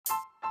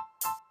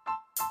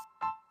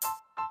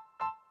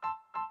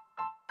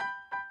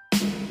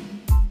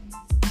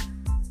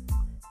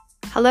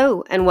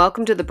Hello, and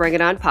welcome to the Bring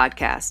It On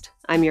podcast.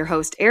 I'm your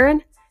host,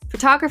 Erin,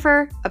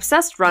 photographer,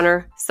 obsessed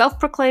runner,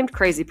 self-proclaimed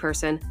crazy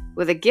person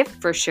with a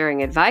gift for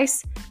sharing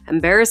advice,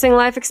 embarrassing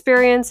life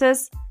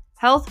experiences,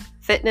 health,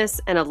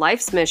 fitness, and a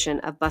life's mission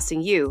of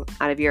busting you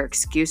out of your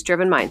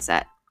excuse-driven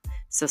mindset.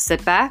 So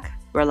sit back,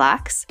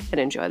 relax,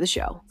 and enjoy the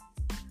show.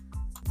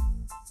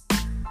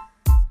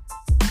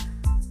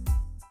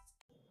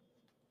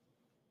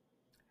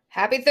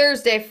 Happy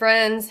Thursday,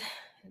 friends.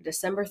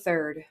 December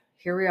 3rd.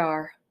 Here we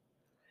are.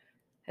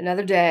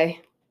 Another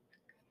day.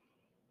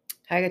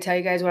 I can tell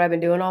you guys what I've been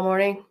doing all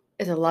morning.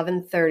 It's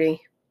 11:30.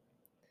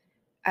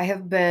 I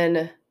have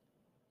been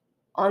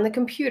on the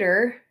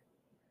computer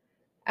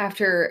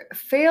after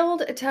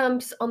failed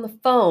attempts on the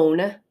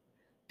phone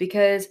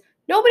because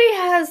nobody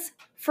has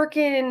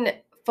freaking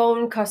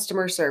phone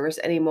customer service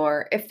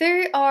anymore. If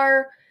they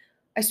are,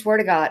 I swear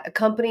to God, a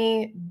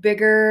company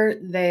bigger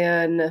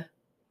than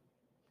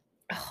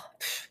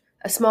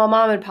a small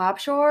mom and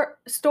pop store,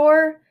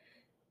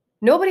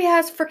 nobody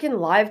has freaking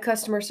live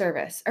customer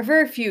service, or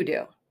very few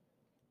do.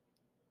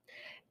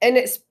 And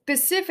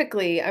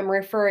specifically, I'm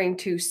referring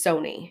to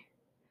Sony.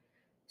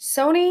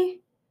 Sony,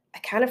 I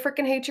kind of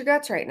freaking hate your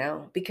guts right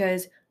now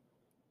because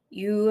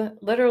you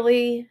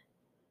literally,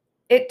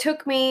 it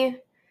took me, you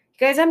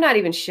guys, I'm not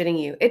even shitting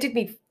you. It took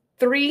me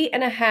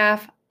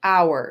 3.5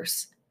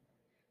 hours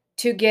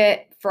to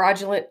get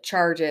fraudulent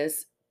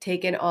charges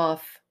taken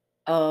off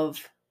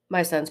of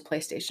my son's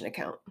PlayStation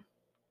account.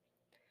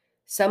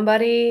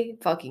 Somebody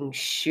fucking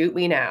shoot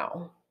me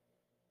now.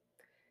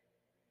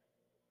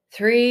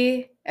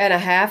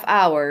 3.5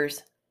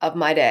 hours of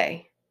my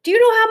day. Do you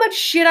know how much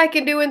shit I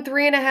can do in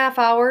 3.5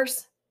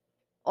 hours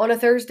on a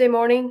Thursday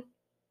morning?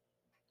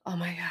 Oh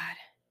my God.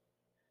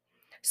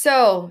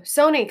 So,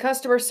 Sony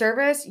customer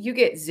service, you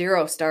get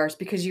 0 stars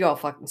because you all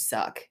fucking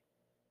suck.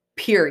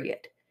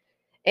 Period.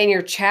 And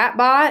your chat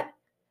bot,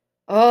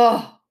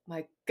 oh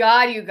my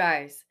God, you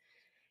guys.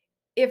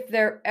 If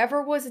there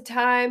ever was a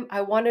time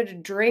I wanted a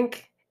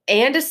drink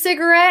and a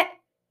cigarette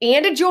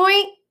and a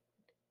joint,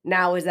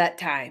 now is that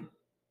time.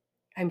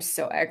 I'm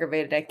so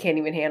aggravated. I can't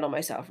even handle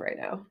myself right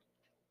now.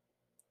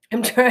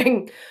 I'm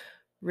trying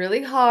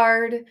really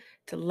hard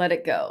to let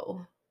it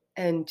go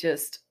and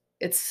just,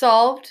 it's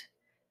solved.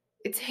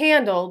 It's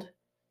handled.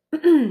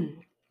 It's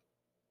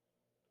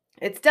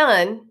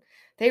done.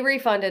 They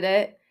refunded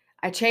it.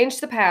 I changed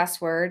the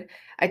password.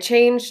 I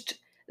changed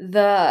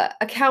the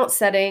account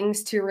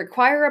settings to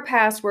require a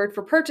password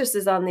for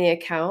purchases on the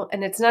account,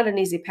 and it's not an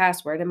easy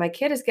password, and my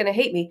kid is going to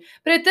hate me.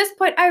 But at this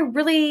point, I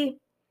really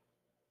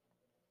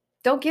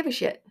don't give a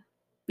shit.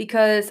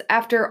 Because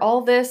after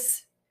all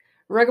this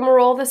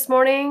rigmarole this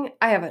morning,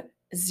 I have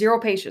 0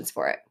 patience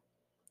for it.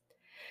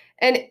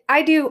 And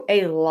I do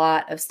a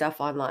lot of stuff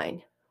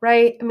online,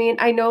 right? I mean,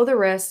 I know the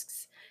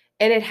risks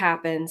and it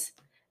happens,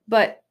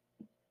 but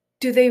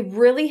do they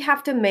really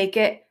have to make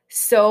it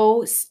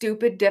so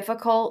stupid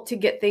difficult to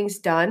get things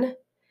done?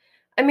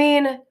 I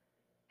mean,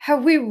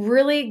 have we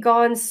really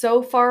gone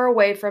so far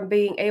away from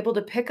being able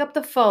to pick up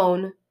the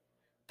phone,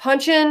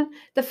 punch in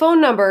the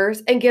phone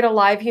numbers, and get a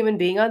live human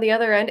being on the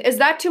other end? Is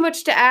that too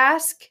much to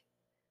ask?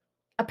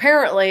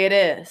 Apparently it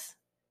is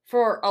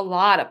for a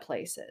lot of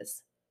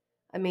places.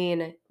 I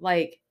mean,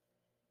 like,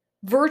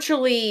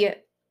 virtually,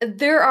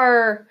 there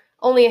are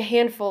only a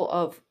handful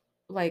of,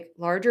 like,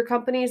 larger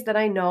companies that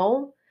I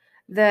know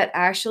that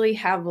actually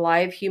have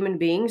live human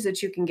beings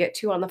that you can get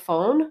to on the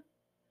phone.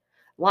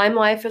 Lime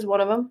Life is one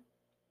of them.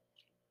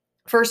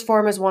 First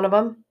Form is one of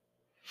them.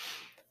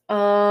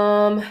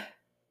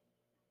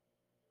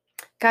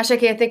 Gosh, I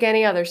can't think of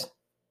any others.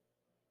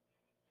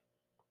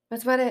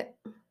 That's about it.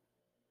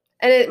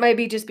 And it might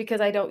be just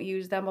because I don't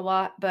use them a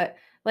lot, but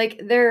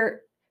like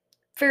they're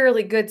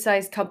fairly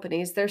good-sized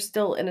companies. They're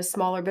still in a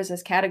smaller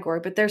business category,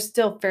 but they're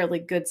still fairly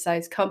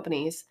good-sized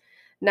companies,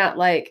 not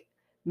like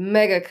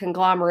mega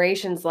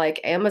conglomerations like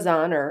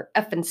Amazon or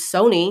effing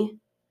Sony.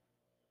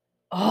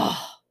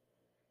 Oh,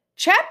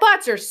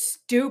 chatbots are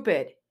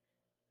stupid.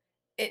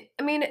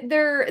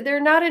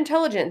 They're not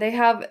intelligent.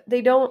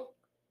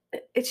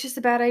 It's just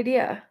a bad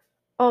idea.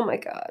 Oh my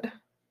God.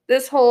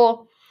 This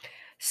whole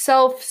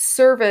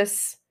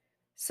self-service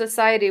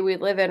society we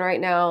live in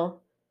right now,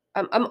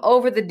 I'm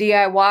over the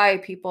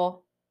DIY,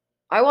 people.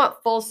 I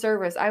want full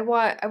service. I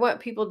want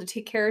people to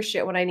take care of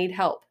shit when I need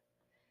help.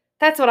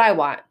 That's what I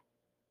want.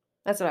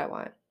 That's what I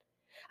want.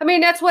 I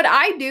mean, that's what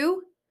I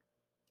do.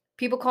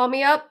 People call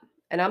me up,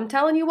 and I'm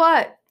telling you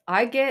what,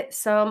 I get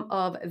some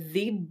of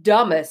the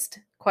dumbest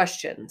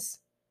questions.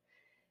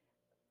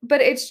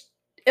 But it's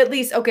at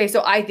least, okay,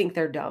 so I think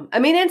they're dumb. I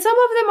mean, and some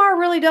of them are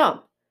really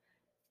dumb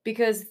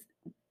because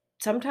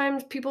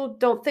sometimes people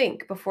don't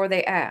think before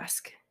they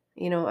ask.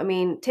 You know, I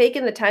mean,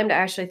 taking the time to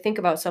actually think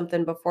about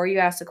something before you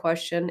ask a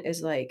question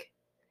is like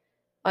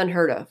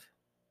unheard of.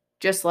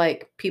 Just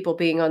like people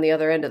being on the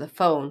other end of the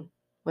phone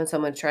when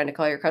someone's trying to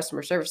call your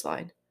customer service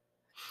line.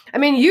 I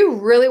mean, you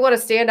really want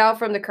to stand out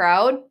from the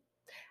crowd?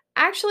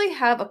 Actually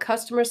have a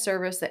customer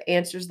service that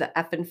answers the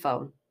effing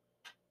phone.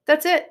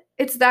 That's it.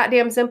 It's that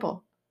damn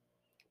simple.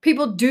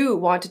 People do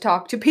want to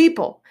talk to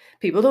people.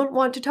 People don't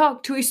want to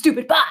talk to a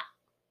stupid bot.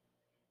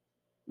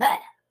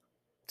 That's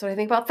what I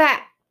think about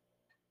that.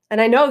 And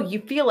I know you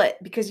feel it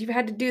because you've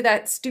had to do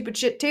that stupid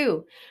shit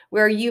too,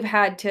 where you've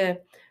had to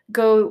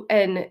go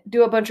and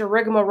do a bunch of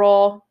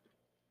rigmarole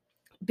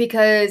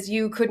because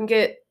you couldn't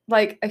get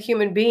like a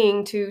human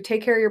being to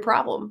take care of your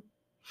problem.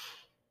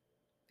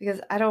 Because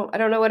I don't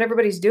know what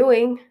everybody's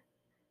doing.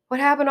 What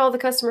happened to all the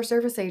customer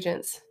service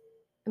agents?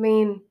 I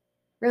mean,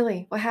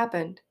 really, what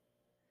happened?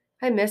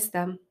 I miss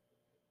them.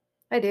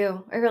 I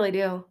do. I really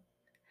do.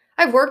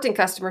 I've worked in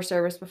customer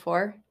service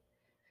before.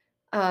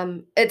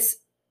 It's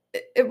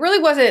it really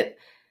wasn't.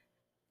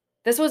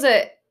 This was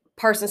a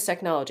Parsons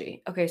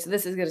Technology. Okay, so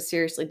this is going to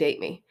seriously date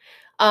me.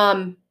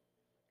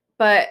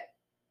 But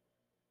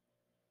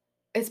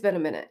it's been a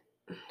minute.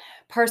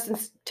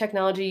 Parsons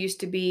Technology used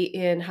to be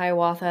in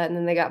Hiawatha, and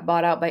then they got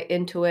bought out by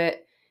Intuit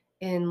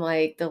in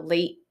like the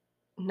late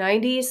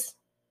 90s,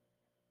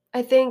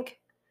 I think.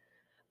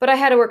 But I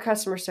had to work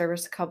customer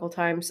service a couple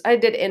times. I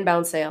did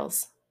inbound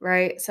sales,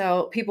 right?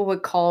 So people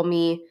would call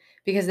me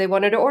because they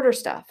wanted to order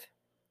stuff.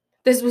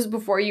 This was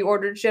before you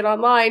ordered shit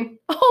online.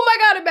 Oh my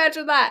God,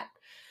 imagine that.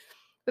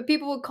 But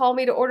people would call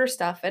me to order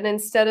stuff. And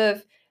instead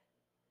of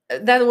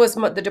that was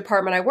the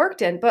department I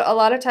worked in, but a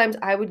lot of times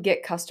I would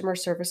get customer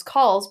service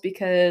calls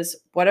because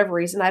whatever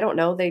reason, I don't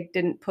know, they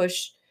didn't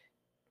push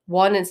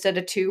one instead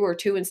of two or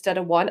two instead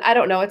of one. I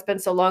don't know. It's been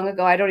so long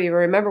ago. I don't even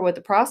remember what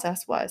the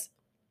process was.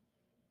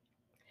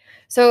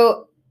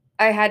 So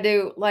I had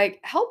to like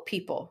help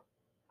people.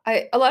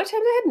 A lot of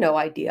times I had no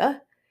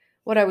idea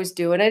what I was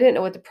doing. I didn't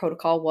know what the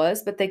protocol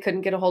was, but they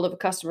couldn't get a hold of a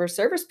customer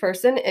service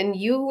person. And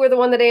you were the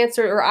one that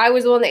answered, or I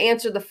was the one that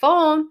answered the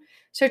phone.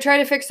 So I tried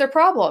to fix their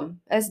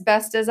problem as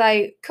best as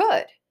I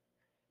could.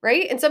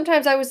 Right. And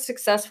sometimes I was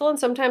successful and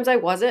sometimes I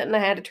wasn't. And I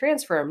had to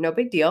transfer them. No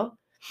big deal.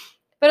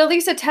 But at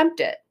least attempt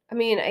it. I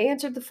mean, I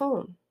answered the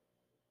phone.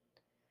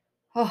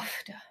 Oh,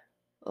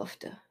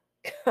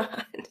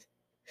 God.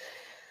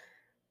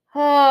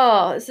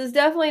 Oh, this is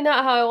definitely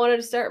not how I wanted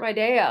to start my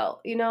day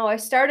out. I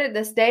started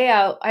this day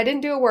out. I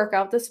didn't do a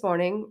workout this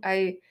morning.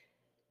 I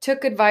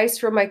took advice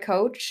from my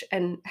coach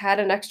and had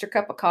an extra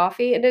cup of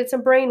coffee and did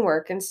some brain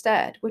work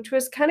instead, which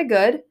was kind of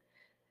good.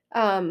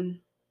 Um,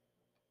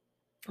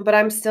 but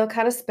I'm still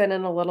kind of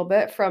spinning a little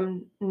bit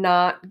from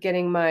not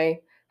getting my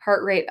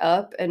heart rate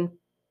up and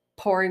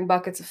pouring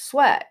buckets of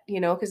sweat,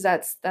 because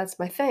that's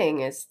my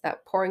thing is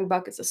that pouring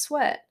buckets of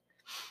sweat.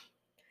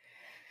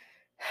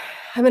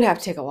 I'm gonna have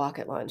to take a walk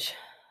at lunch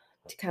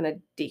to kind of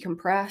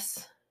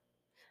decompress.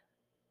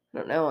 I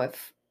don't know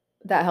if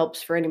that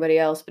helps for anybody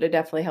else, but it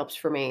definitely helps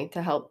for me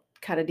to help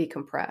kind of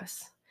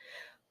decompress.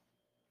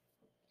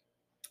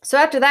 So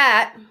after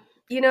that,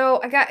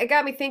 it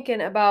got me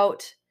thinking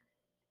about,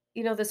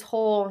 this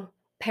whole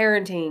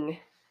parenting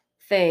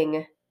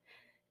thing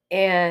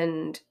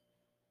and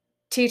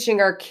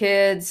teaching our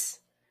kids,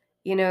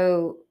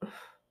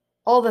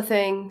 all the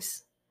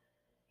things,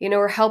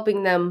 we're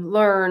helping them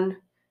learn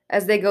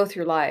as they go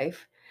through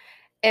life.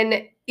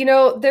 And,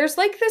 there's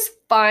like this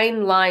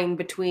fine line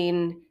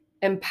between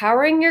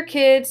empowering your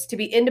kids to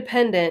be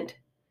independent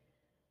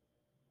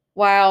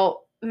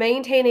while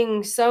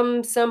maintaining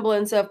some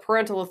semblance of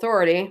parental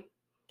authority.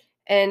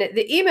 And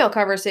the email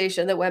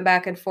conversation that went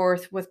back and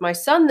forth with my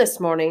son this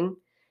morning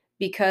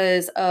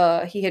because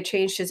he had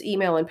changed his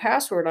email and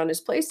password on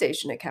his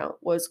PlayStation account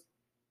was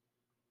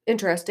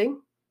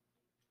interesting.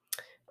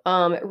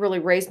 It really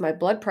raised my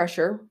blood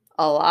pressure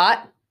a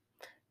lot.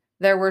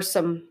 There were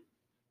some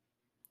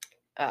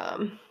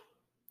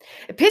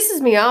it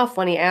pisses me off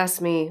when he asks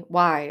me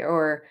why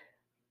or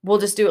we'll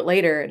just do it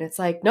later. And it's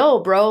like, no,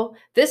 bro,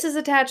 this is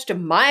attached to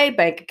my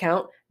bank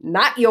account,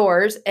 not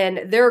yours.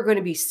 And there are going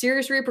to be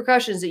serious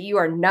repercussions that you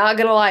are not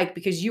going to like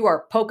because you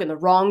are poking the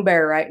wrong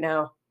bear right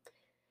now.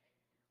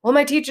 Well,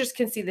 my teachers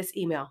can see this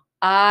email.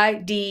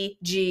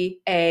 IDGAF.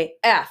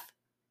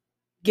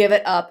 Give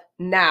it up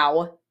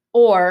now.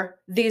 Or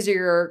these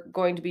are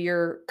going to be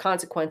your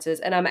consequences.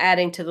 And I'm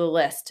adding to the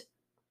list.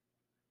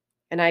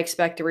 And I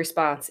expect a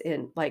response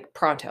in like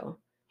pronto.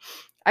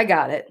 I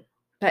got it.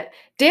 But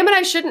damn it,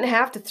 I shouldn't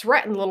have to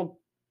threaten little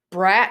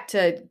brat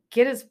to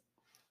get his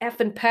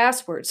effing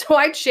password. So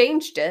I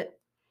changed it.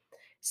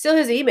 Still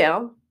his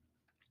email.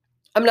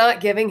 I'm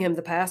not giving him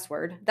the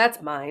password. That's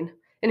mine.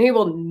 And he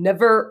will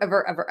never,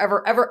 ever, ever,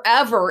 ever, ever,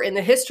 ever in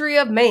the history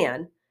of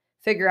man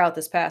figure out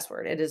this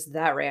password. It is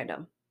that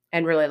random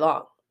and really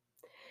long.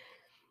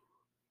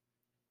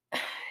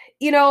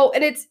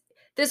 And it's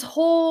this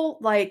whole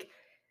like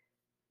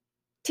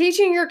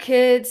teaching your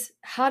kids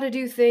how to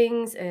do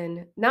things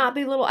and not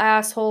be little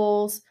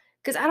assholes.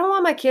 Because I don't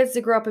want my kids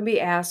to grow up and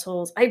be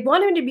assholes. I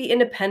want them to be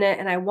independent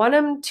and I want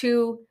them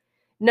to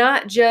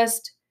not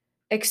just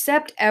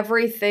accept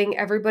everything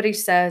everybody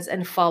says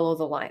and follow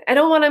the line. I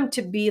don't want them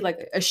to be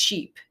like a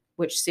sheep,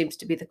 which seems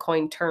to be the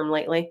coined term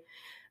lately.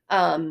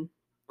 I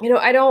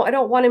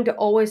don't want him to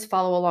always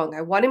follow along.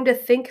 I want him to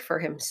think for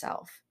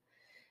himself.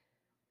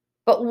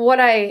 But what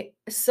I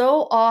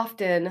so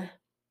often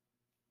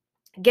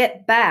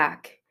get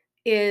back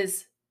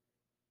is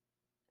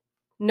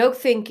no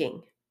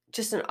thinking.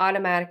 just an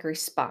automatic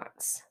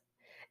response.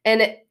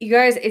 And you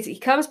guys,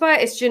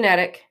 it's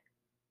genetic.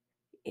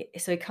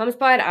 So he comes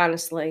by it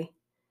honestly.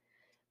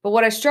 But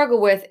what I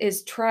struggle with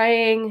is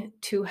trying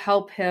to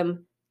help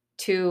him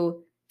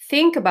to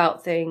think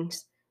about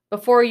things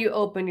before you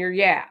open your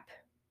yap.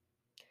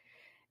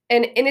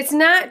 And it's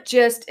not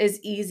just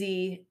as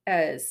easy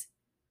as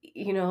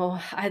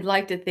I'd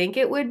like to think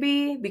it would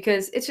be,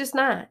 because it's just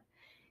not.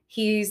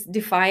 He's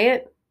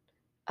defiant.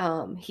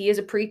 He is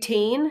a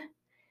preteen.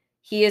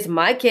 He is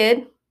my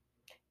kid.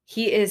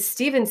 He is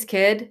Steven's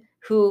kid,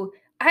 who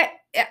I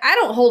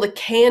don't hold a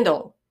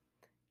candle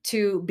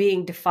to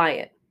being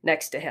defiant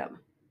next to him.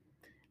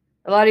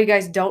 A lot of you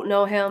guys don't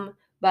know him,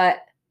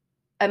 but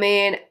I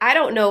mean, I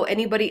don't know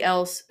anybody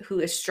else who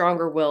is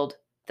stronger willed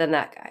than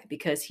that guy,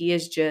 because he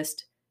is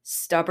just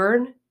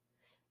stubborn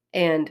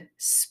and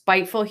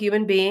spiteful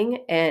human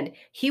being, and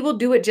he will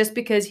do it just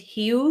because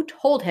you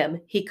told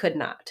him he could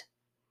not.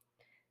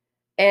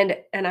 And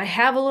I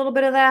have a little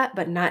bit of that,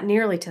 but not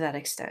nearly to that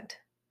extent.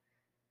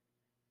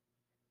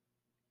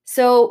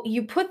 So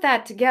you put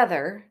that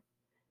together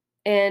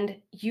and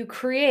you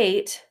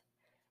create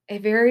a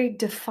very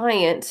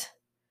defiant,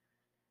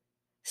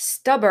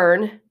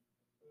 stubborn,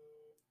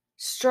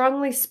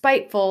 strongly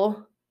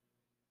spiteful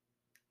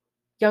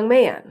young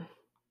man,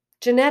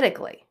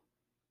 genetically.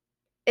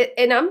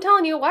 And I'm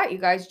telling you what, you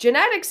guys,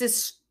 genetics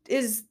is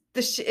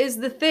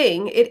the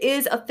thing. It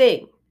is a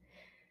thing.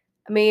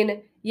 I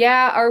mean,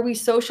 yeah, are we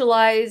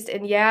socialized,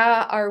 and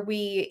yeah, are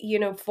we,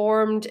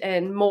 formed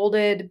and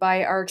molded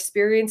by our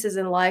experiences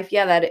in life?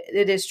 Yeah, that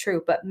it is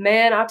true. But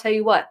man, I'll tell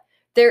you what,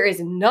 there is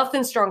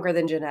nothing stronger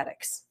than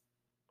genetics.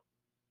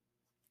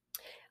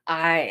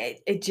 I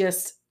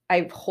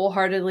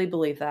wholeheartedly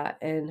believe that.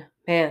 And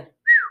man,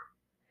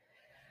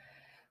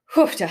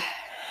 whew,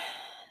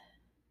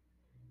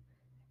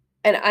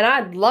 and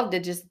I'd love to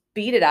just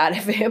beat it out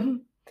of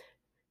him,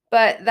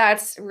 but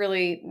that's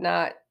really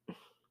not.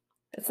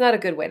 It's not a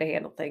good way to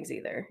handle things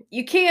either.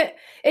 You can't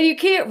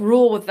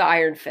rule with the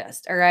iron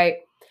fist, all right?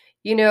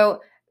 You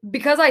know,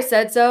 because I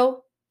said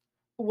so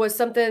was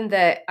something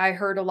that I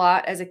heard a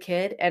lot as a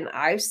kid, and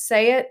I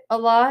say it a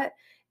lot,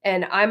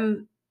 and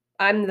I'm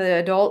the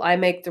adult, I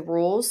make the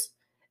rules,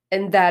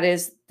 and that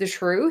is the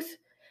truth.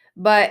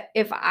 But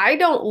if I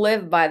don't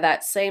live by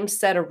that same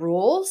set of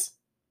rules,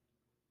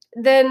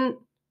 then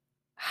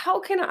how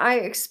can I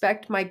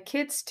expect my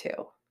kids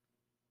to?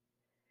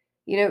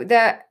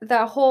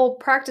 That whole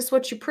practice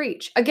what you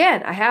preach.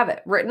 Again, I have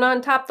it written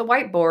on top the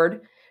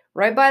whiteboard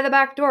right by the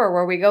back door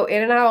where we go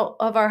in and out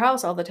of our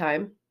house all the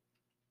time.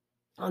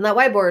 On that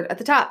whiteboard at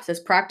the top says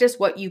practice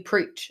what you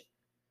preach.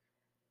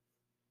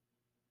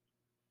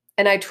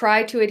 And I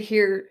try to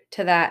adhere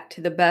to that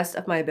to the best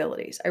of my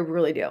abilities. I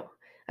really do.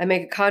 I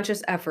make a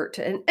conscious effort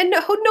to, and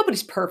no,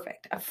 nobody's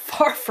perfect. I'm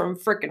far from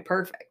freaking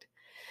perfect.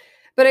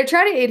 But I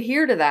try to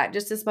adhere to that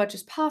just as much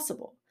as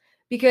possible,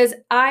 because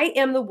I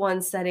am the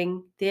one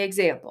setting the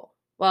example.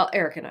 Well,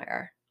 Eric and I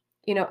are.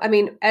 I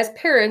mean, as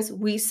parents,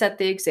 we set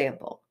the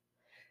example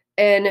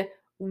and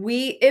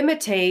we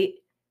imitate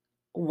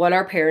what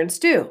our parents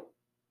do.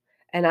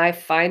 And I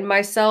find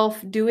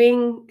myself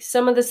doing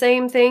some of the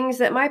same things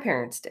that my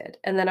parents did.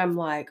 And then I'm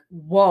like,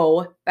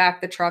 whoa,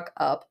 back the truck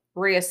up,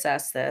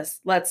 reassess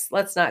this.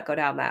 Let's not go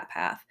down that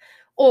path.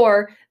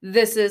 Or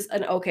this is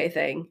an okay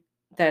thing,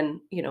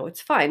 then,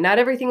 it's fine. Not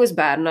everything was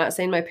bad. I'm not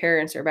saying my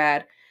parents are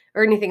bad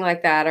or anything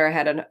like that, or I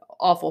had an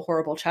awful,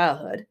 horrible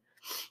childhood.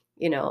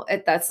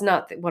 That's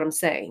not what I'm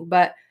saying.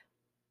 But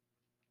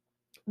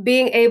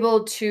being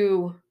able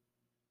to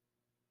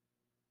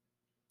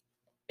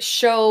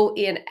show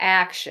in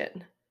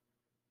action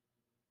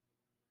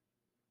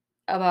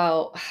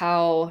about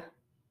how,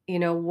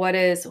 what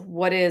is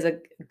a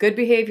good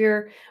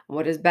behavior,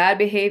 what is bad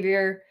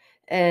behavior.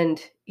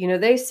 And,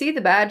 they see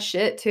the bad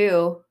shit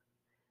too.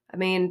 I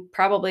mean,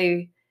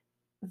 probably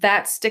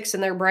that sticks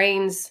in their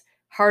brains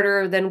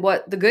harder than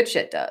what the good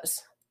shit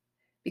does,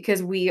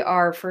 because we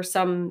are, for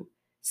some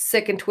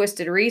sick and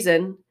twisted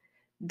reason,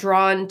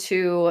 drawn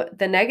to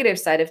the negative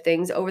side of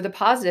things over the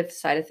positive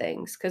side of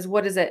things. Because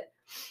what is it?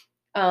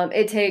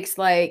 It takes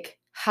like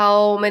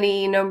how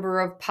many number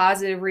of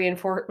positive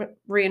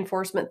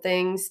reinforcement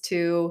things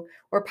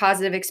or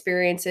positive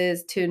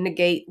experiences to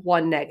negate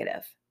one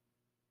negative.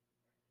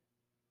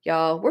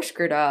 Y'all, we're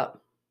screwed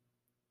up.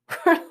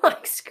 We're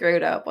like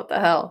screwed up. What the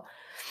hell?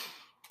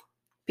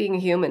 Being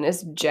human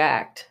is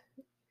jacked,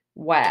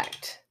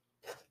 whacked.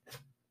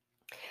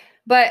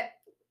 But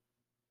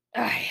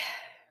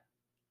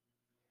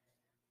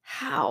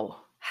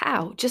how?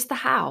 Just the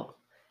how.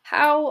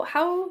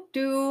 How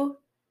do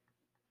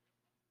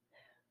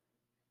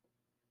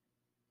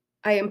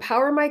I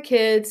empower my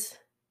kids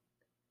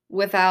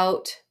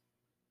without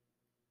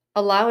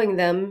allowing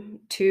them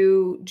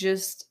to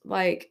just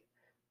like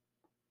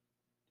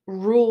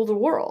rule the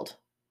world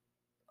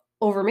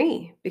over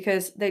me,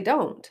 because they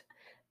don't.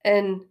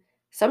 And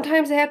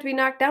sometimes they have to be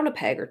knocked down a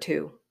peg or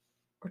two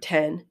or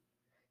 10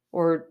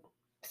 or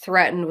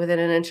threatened within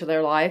an inch of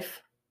their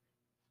life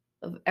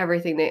of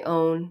everything they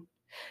own.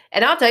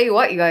 And I'll tell you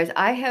what, you guys,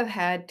 I have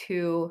had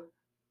to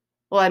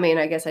Well, I mean,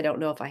 I guess I don't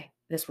know if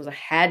this was a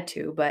had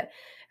to, but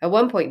at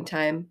one point in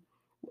time,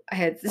 I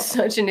had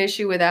such an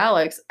issue with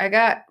Alex. I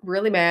got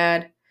really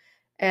mad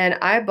and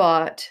I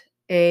bought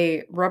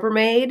a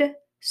Rubbermaid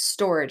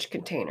storage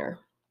container,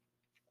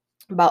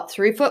 about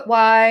 3 foot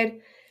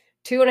wide,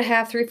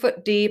 2.5, 3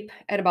 foot deep,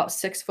 and about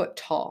 6 foot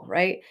tall,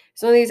 right?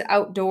 Some of these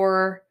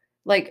outdoor,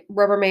 like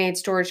Rubbermaid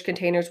storage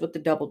containers with the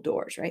double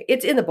doors, right?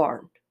 It's in the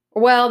barn.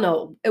 Well,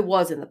 no, it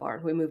was in the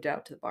barn. We moved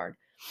out to the barn.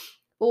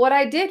 But what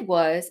I did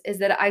is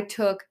that I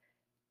took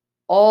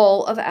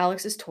all of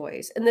Alex's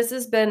toys, and this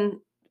has been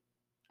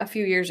a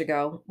few years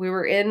ago. We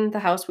were in the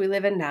house we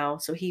live in now,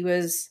 so he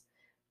was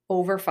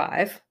over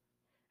 5.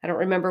 I don't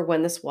remember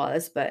when this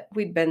was, but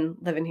we'd been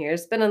living here.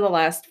 It's been in the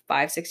last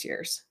 5, 6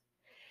 years.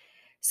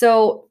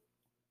 So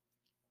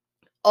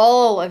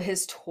all of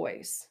his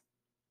toys,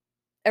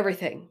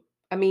 everything,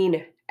 I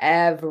mean,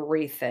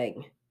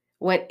 everything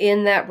went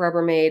in that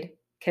Rubbermaid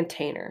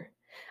container.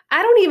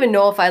 I don't even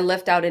know if I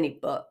left out any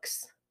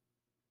books.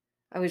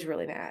 I was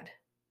really mad.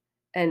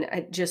 And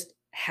I just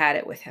had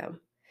it with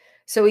him.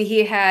 So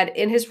he had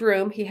in his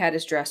room, he had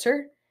his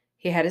dresser,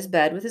 he had his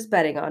bed with his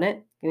bedding on it,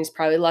 and he's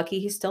probably lucky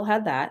he still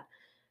had that.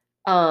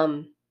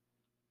 And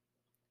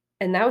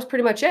that was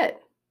pretty much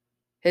it.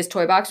 His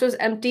toy box was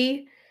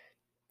empty,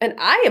 and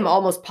I am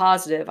almost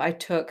positive I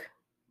took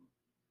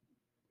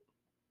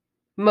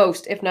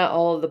most, if not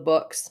all, of the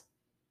books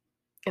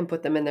and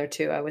put them in there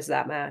too. I was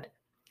that mad.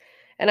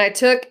 And I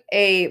took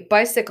a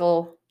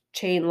bicycle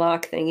chain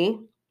lock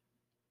thingy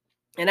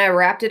and I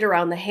wrapped it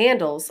around the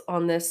handles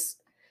on this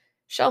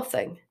shelf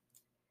thing.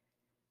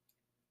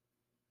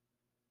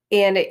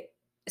 And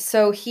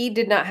so he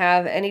did not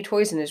have any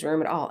toys in his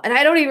room at all. And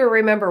I don't even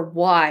remember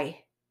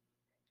why.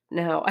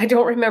 No, I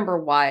don't remember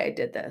why I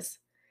did this.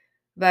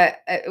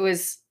 But I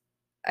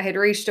had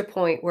reached a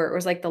point where it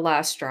was like the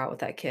last straw with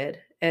that kid.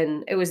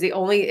 And it was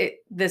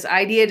this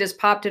idea just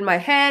popped in my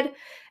head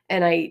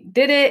and I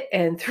did it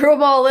and threw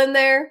them all in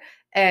there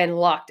and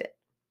locked it.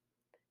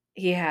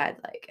 He had,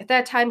 like, at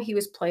that time, he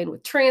was playing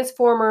with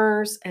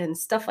Transformers and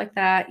stuff like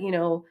that,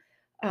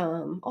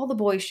 all the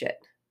boy shit.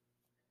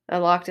 I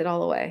locked it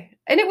all away.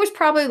 And it was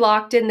probably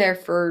locked in there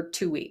for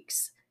 2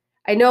 weeks.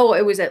 I know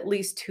it was at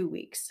least 2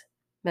 weeks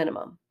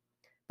minimum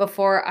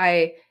before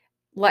I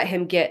let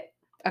him get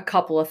a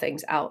couple of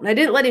things out. And I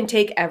didn't let him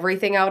take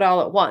everything out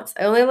all at once.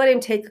 I only let him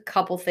take a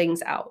couple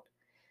things out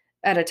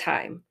at a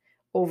time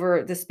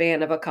over the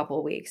span of a couple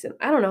of weeks. And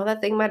I don't know,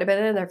 that thing might have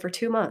been in there for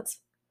 2 months.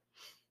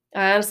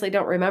 I honestly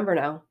don't remember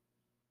now.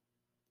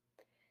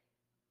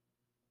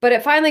 But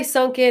it finally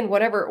sunk in,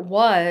 whatever it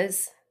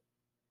was,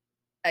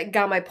 I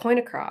got my point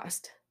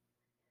across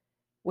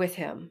with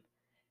him.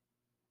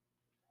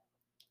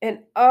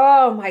 And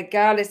oh my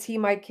God, is he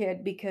my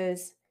kid?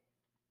 Because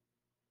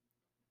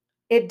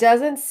it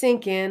doesn't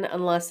sink in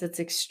unless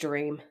it's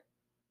extreme.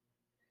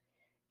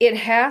 It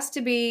has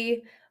to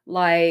be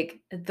like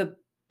the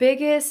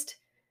biggest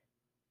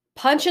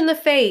punch in the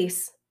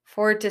face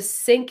for it to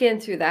sink in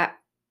through that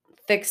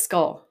thick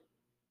skull.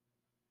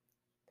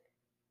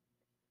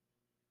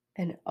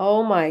 And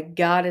oh my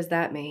God, is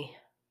that me?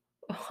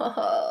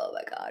 Oh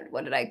my God,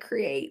 what did I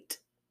create?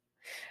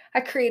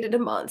 I created a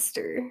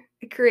monster.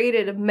 I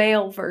created a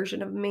male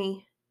version of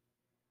me.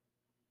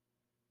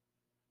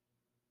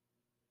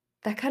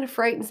 That kind of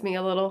frightens me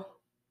a little.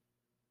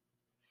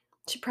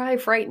 It should probably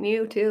frighten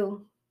you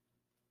too.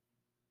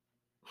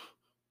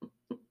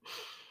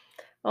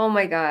 Oh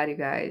my God, you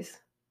guys.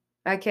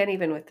 I can't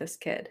even with this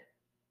kid.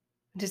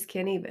 I just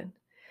can't even.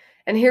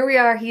 And here we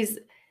are.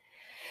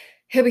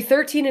 He'll be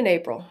 13 in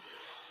April.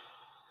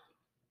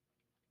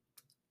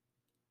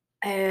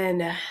 And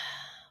man,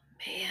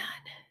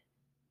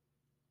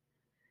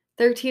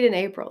 13 in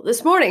April.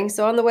 This morning,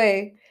 so on the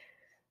way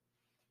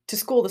to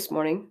school this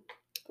morning,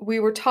 we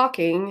were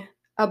talking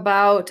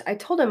about, I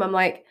told him, I'm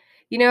like,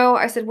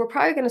 I said, we're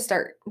probably going to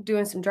start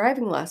doing some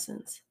driving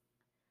lessons.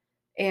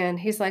 And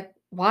he's like,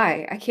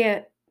 why? I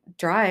can't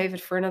drive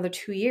for another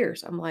 2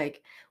 years. I'm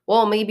like,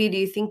 well, maybe do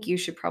you think you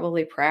should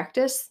probably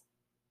practice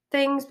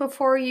things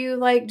before you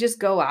just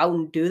go out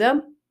and do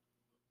them?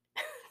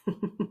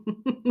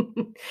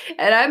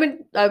 And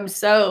I'm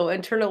so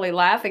internally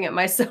laughing at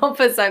myself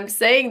as I'm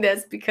saying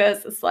this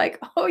because it's like,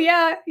 oh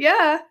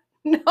yeah.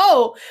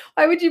 No.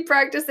 Why would you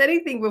practice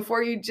anything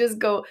before you just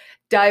go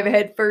dive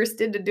head first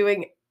into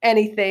doing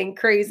anything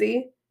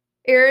crazy?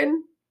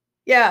 Aaron?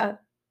 Yeah.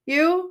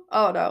 You?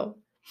 Oh no.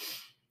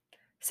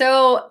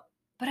 So,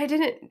 but I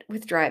didn't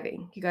with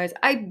driving, you guys.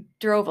 I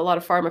drove a lot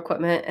of farm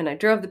equipment and I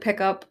drove the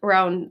pickup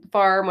around the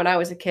farm when I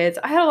was a kid.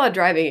 So I had a lot of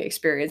driving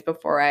experience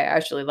before I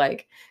actually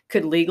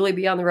could legally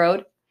be on the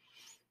road.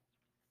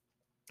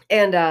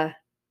 And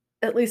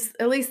at least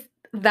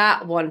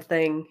that one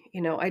thing,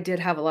 I did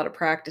have a lot of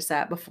practice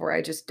at before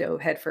I just dove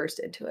headfirst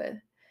into it.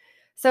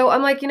 So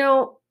I'm like,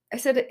 I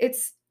said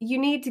you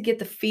need to get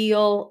the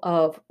feel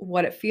of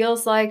what it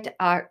feels like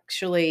to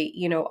actually,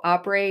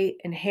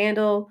 operate and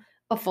handle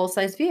a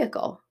full-size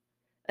vehicle,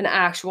 an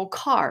actual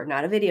car,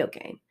 not a video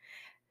game.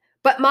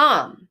 But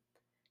Mom,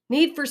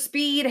 Need for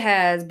Speed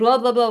has blah,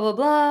 blah, blah, blah,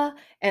 blah.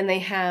 And they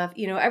have,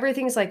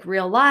 everything's like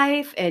real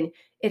life. And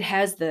it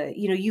has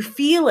you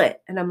feel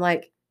it. And I'm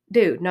like,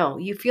 dude, no,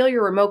 you feel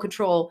your remote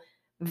control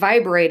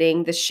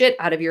vibrating the shit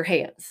out of your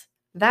hands.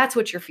 That's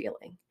what you're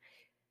feeling.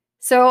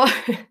 So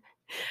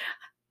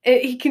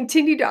he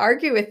continued to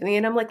argue with me.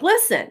 And I'm like,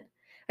 listen,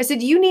 I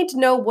said, you need to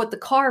know what the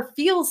car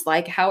feels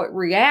like, how it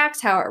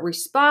reacts, how it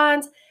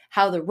responds,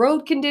 how the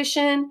road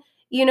condition,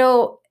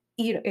 the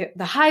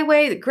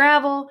highway, the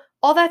gravel,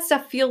 all that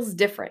stuff feels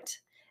different.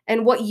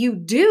 And what you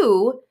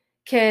do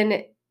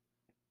can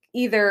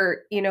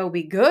either,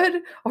 be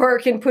good or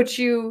it can put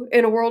you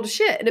in a world of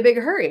shit in a big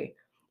hurry.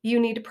 You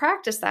need to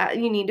practice that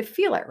and you need to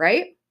feel it,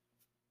 right?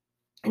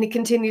 And he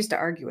continues to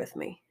argue with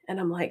me. And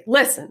I'm like,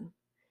 listen,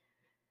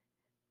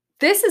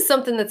 this is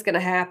something that's going to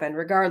happen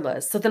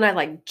regardless. So then I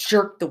like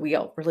jerked the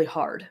wheel really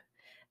hard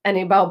and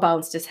he about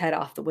bounced his head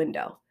off the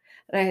window.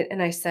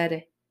 And I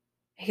said,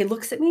 he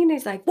looks at me and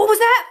he's like, what was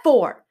that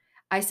for?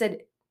 I said,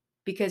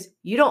 because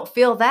you don't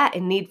feel that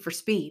in Need for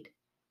Speed.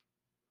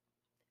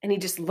 And he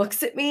just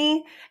looks at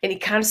me and he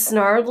kind of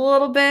snarled a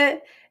little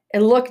bit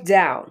and looked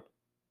down.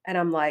 And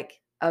I'm like,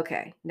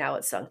 okay, now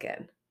it's sunk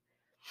in.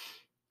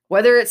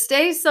 Whether it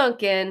stays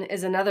sunk in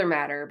is another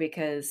matter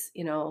because,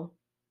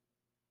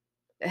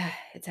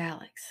 it's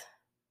Alex.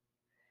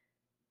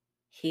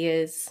 He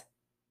is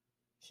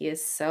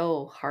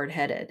so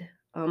hard-headed.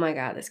 Oh my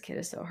God, this kid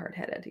is so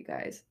hard-headed, you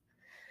guys.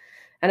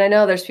 And I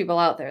know there's people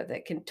out there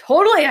that can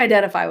totally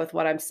identify with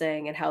what I'm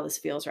saying and how this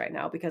feels right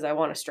now because I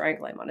want to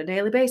strangle him on a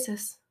daily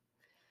basis.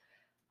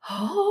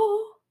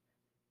 Oh,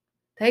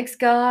 thanks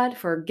God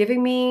for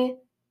giving me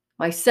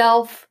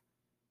myself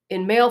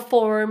in male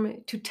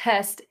form to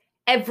test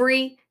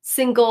every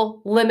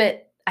single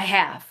limit I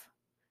have.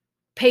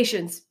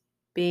 Patience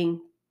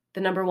being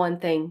the number one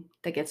thing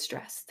that gets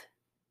stressed.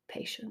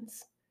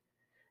 Patience.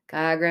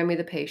 God grant me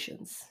the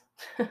patience.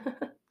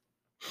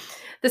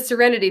 The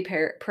serenity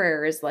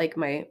prayer is like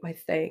my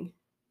thing.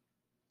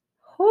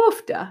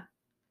 Hoofda.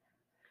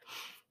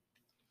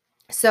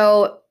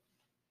 So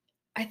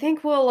I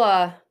think we'll,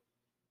 I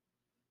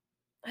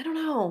don't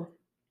know.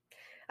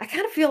 I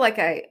kind of feel like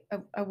I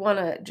want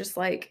to just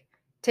like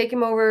take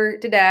him over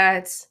to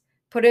Dad's,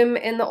 put him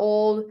in the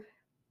old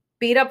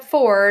beat up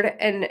Ford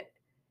and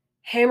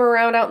hammer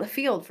around out in the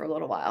field for a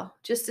little while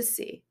just to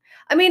see.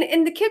 I mean,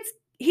 and the kid's,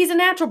 he's a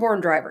natural born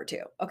driver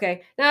too,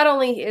 okay? Not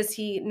only is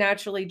he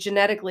naturally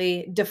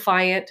genetically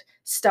defiant,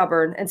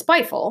 stubborn, and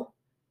spiteful,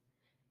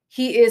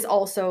 he is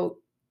also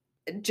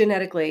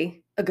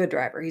genetically a good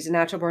driver. He's a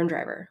natural born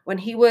driver. When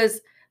he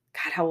was,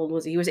 God, how old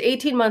was he? He was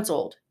 18 months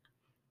old.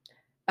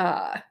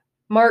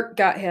 Miller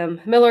got him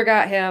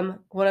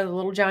one of the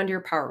little John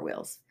Deere Power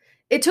Wheels.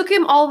 It took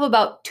him all of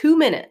about 2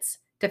 minutes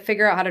to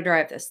figure out how to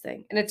drive this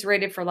thing. And it's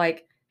rated for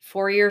like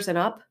 4 years and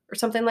up or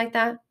something like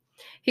that.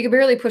 He could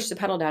barely push the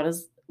pedal down.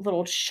 His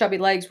little chubby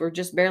legs were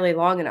just barely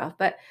long enough.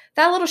 But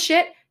that little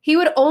shit, he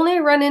would only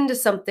run into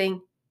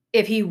something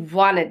if he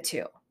wanted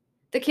to.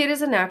 The kid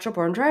is a natural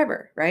born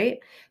driver, right?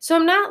 So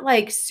I'm not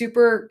like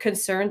super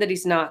concerned that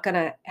he's not going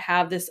to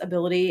have this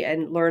ability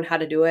and learn how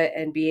to do it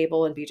and be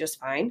able and be just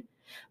fine.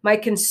 My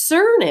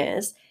concern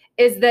is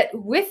that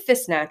with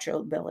this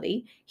natural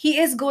ability, he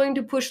is going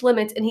to push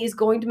limits and he's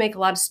going to make a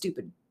lot of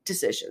stupid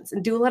decisions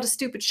and do a lot of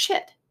stupid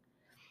shit.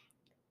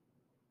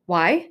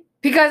 Why?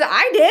 Because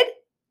I did.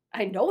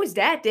 I know his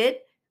dad did.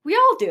 We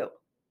all do.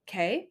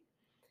 Okay?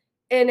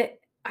 And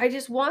I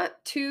just want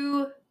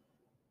to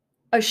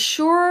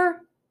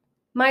assure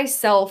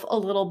myself a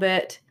little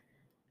bit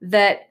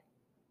that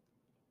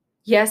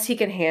yes, he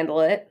can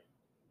handle it.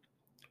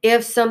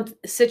 If some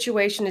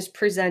situation is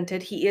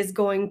presented, he is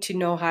going to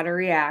know how to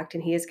react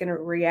and he is going to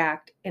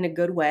react in a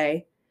good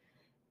way.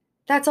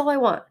 That's all I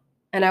want.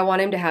 And I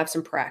want him to have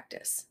some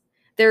practice.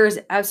 There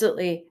is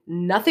absolutely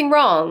nothing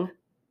wrong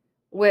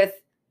with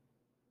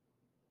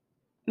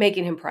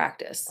making him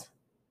practice.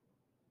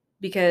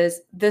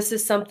 Because this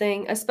is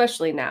something,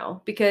 especially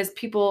now, because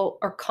people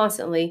are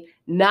constantly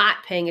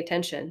not paying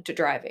attention to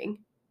driving.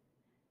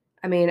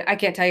 I mean, I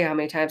can't tell you how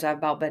many times I've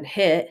about been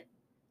hit.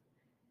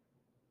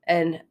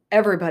 And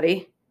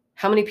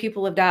how many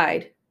people have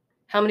died?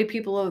 How many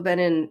people have been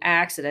in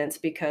accidents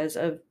because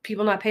of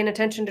people not paying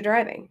attention to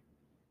driving?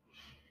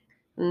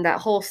 And that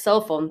whole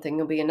cell phone thing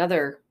will be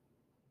another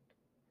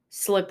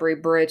slippery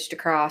bridge to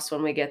cross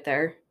when we get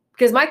there.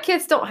 Because my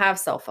kids don't have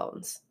cell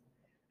phones.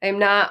 I'm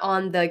not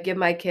on the give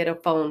my kid a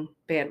phone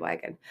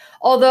bandwagon.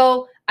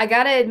 Although I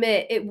got to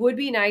admit, it would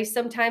be nice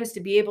sometimes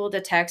to be able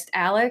to text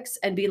Alex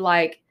and be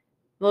like,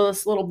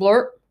 this little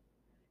blurb.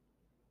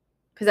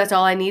 Because that's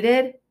all I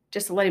needed,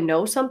 just to let him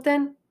know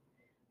something.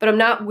 But I'm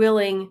not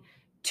willing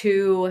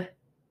to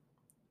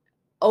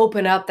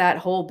open up that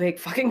whole big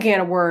fucking can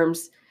of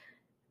worms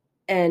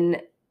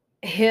and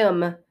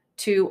him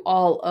to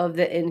all of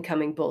the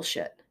incoming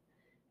bullshit.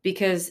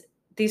 Because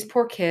these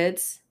poor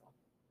kids,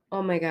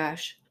 oh my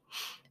gosh.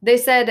 They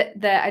said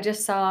that I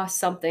just saw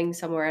something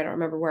somewhere. I don't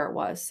remember where it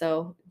was.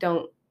 So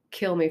don't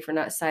kill me for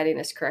not citing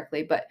this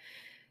correctly. But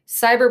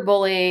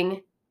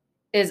cyberbullying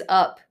is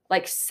up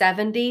like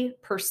 70%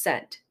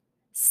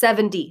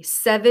 70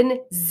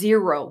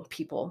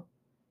 people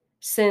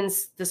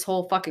since this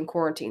whole fucking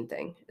quarantine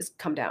thing has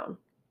come down.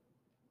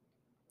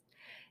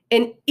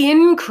 An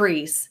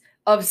increase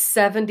of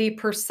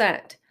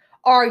 70%.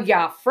 Are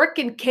ya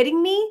freaking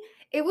kidding me?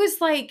 It was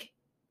like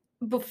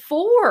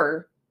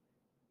before.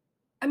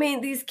 I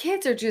mean, these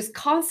kids are just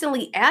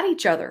constantly at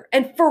each other.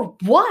 And for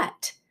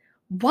what?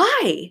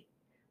 Why?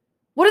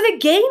 What are they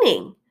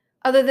gaining?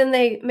 Other than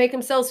they make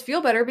themselves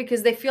feel better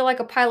because they feel like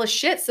a pile of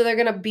shit, so they're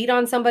going to beat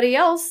on somebody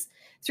else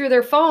through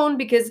their phone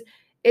because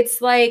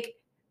it's like,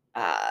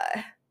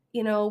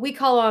 we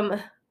call them,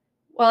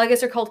 well, I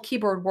guess they're called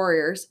keyboard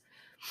warriors.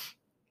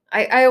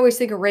 I always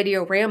think of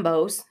radio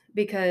Rambos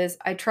because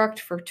I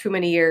trucked for too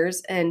many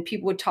years and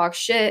people would talk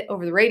shit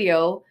over the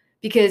radio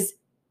because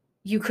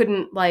you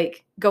couldn't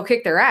like go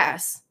kick their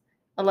ass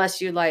unless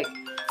you like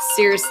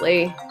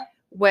seriously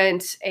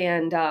went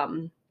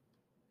and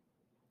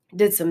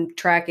did some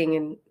tracking.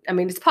 And I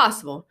mean, it's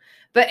possible.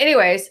 But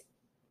anyways,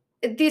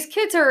 these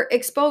kids are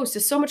exposed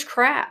to so much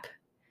crap.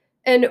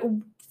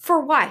 And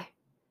for why?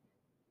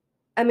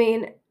 I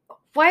mean,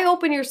 why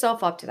open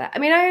yourself up to that? I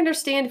mean, I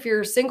understand if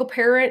you're a single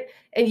parent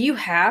and you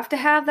have to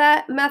have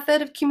that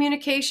method of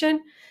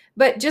communication,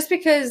 but just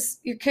because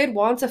your kid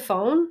wants a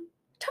phone,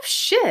 tough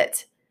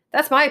shit.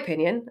 That's my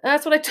opinion.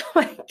 That's what I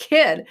told my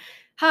kid.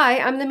 Hi,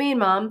 I'm the mean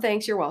mom.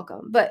 Thanks, you're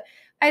welcome. But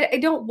I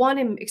don't want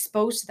him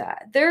exposed to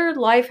that. Their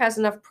life has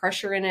enough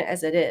pressure in it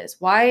as it is.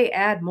 Why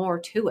add more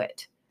to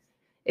it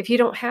if you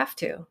don't have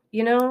to?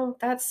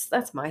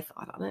 That's my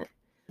thought on it.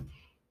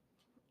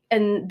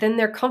 And then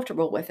they're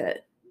comfortable with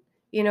it.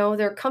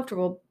 They're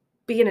comfortable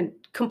being a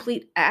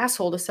complete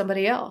asshole to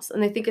somebody else.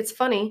 And they think it's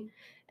funny.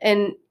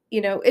 And,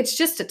 it's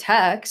just a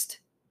text.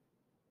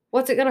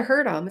 What's it going to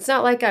hurt them? It's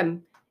not like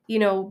I'm,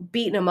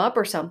 beating them up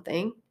or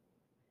something.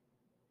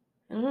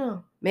 I don't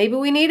know. Maybe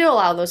we need to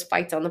allow those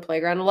fights on the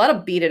playground and let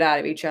them beat it out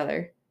of each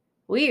other.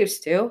 We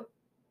used to.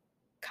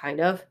 Kind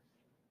of.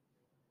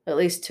 At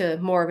least to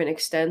more of an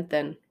extent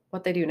than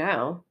what they do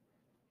now.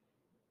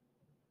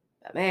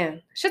 But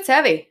man, shit's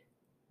heavy.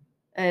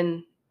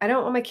 And I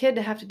don't want my kid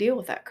to have to deal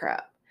with that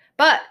crap.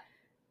 But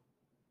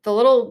the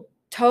little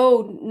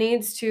toad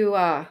needs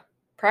to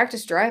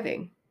practice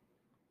driving.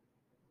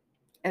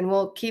 And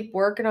we'll keep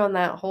working on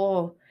that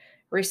whole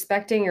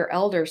respecting your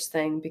elders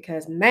thing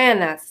because, man,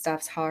 that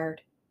stuff's hard.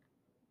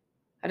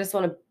 I just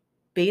want to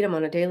beat them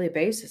on a daily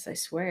basis, I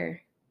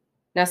swear.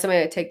 Now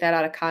somebody would take that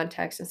out of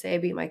context and say I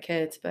beat my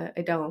kids, but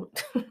I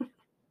don't.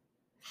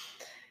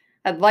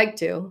 I'd like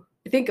to.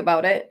 I think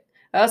about it.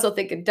 I also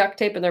think of duct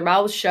taping their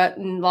mouths shut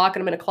and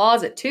locking them in a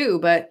closet too,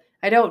 but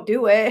I don't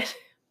do it.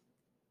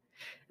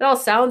 It all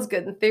sounds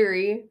good in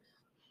theory.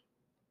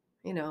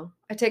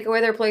 I take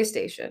away their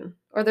PlayStation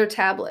or their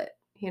tablet.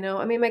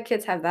 I mean, my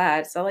kids have that.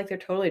 It's not like they're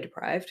totally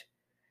deprived.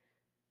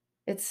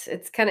 It's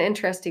kind of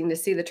interesting to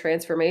see the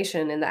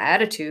transformation in the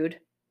attitude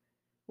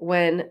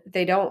when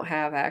they don't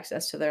have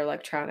access to their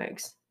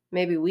electronics.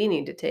 Maybe we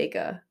need to take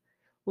a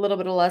little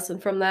bit of lesson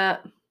from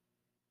that.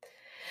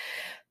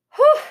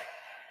 Whew.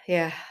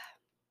 Yeah.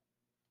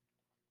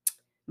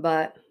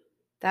 But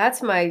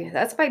that's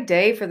my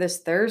day for this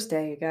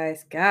Thursday, you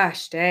guys.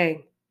 Gosh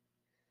dang.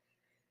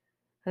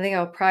 I think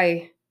I'll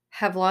probably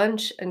have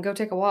lunch and go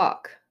take a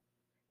walk.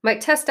 Might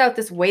test out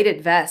this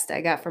weighted vest I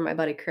got from my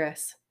buddy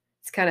Chris.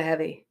 It's kind of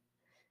heavy.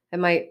 I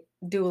might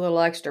do a little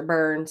extra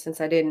burn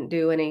since I didn't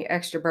do any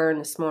extra burn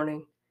this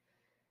morning.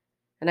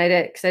 And I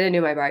did, because I didn't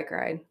do my bike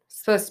ride. It's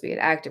supposed to be an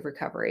active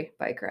recovery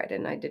bike ride,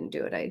 and I didn't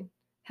do it. I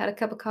had a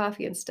cup of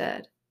coffee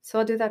instead. So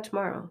I'll do that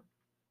tomorrow.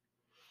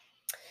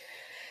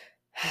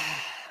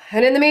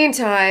 And in the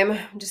meantime,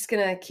 I'm just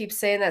going to keep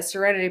saying that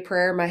serenity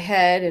prayer in my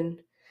head and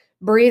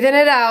breathing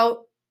it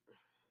out.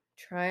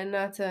 Trying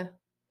not to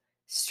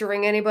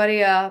string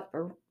anybody up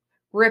or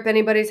rip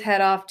anybody's head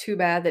off too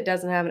bad that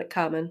doesn't have it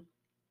coming.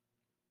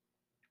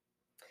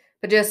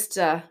 But just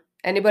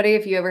anybody,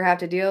 if you ever have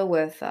to deal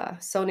with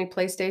Sony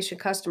PlayStation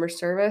customer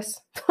service,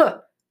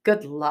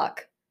 good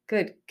luck.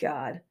 Good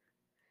God.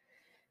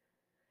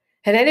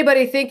 And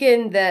anybody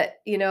thinking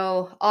that,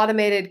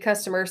 automated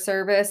customer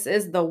service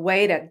is the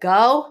way to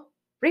go,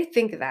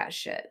 rethink that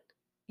shit.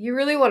 You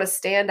really want to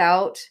stand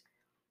out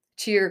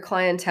to your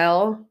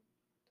clientele,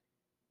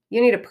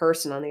 you need a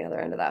person on the other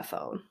end of that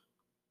phone.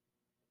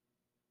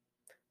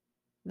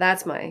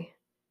 That's my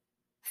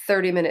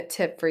 30-minute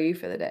tip for you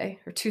for the day,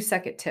 or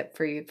 2-second tip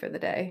for you for the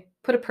day.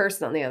 Put a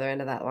person on the other end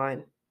of that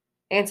line.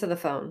 Answer the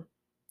phone.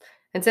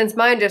 And since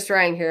mine just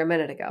rang here a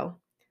minute ago,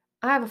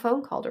 I have a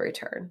phone call to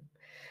return.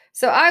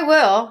 So I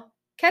will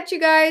catch you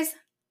guys,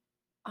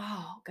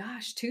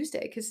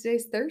 Tuesday, because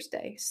today's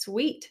Thursday.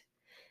 Sweet.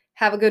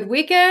 Have a good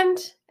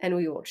weekend, and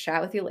we will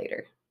chat with you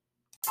later.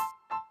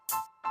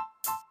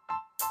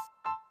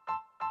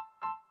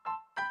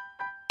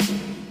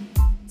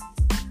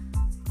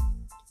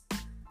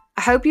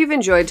 I hope you've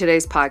enjoyed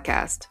today's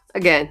podcast.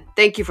 Again,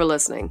 thank you for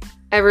listening.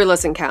 Every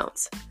listen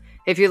counts.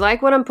 If you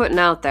like what I'm putting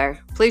out there,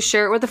 please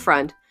share it with a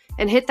friend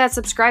and hit that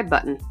subscribe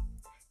button.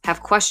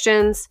 Have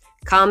questions,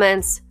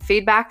 comments,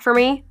 feedback for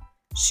me?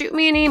 Shoot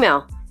me an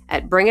email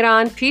at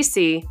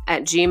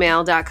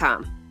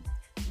bringitonpc@gmail.com.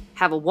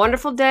 Have a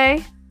wonderful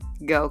day.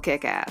 Go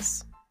kick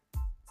ass.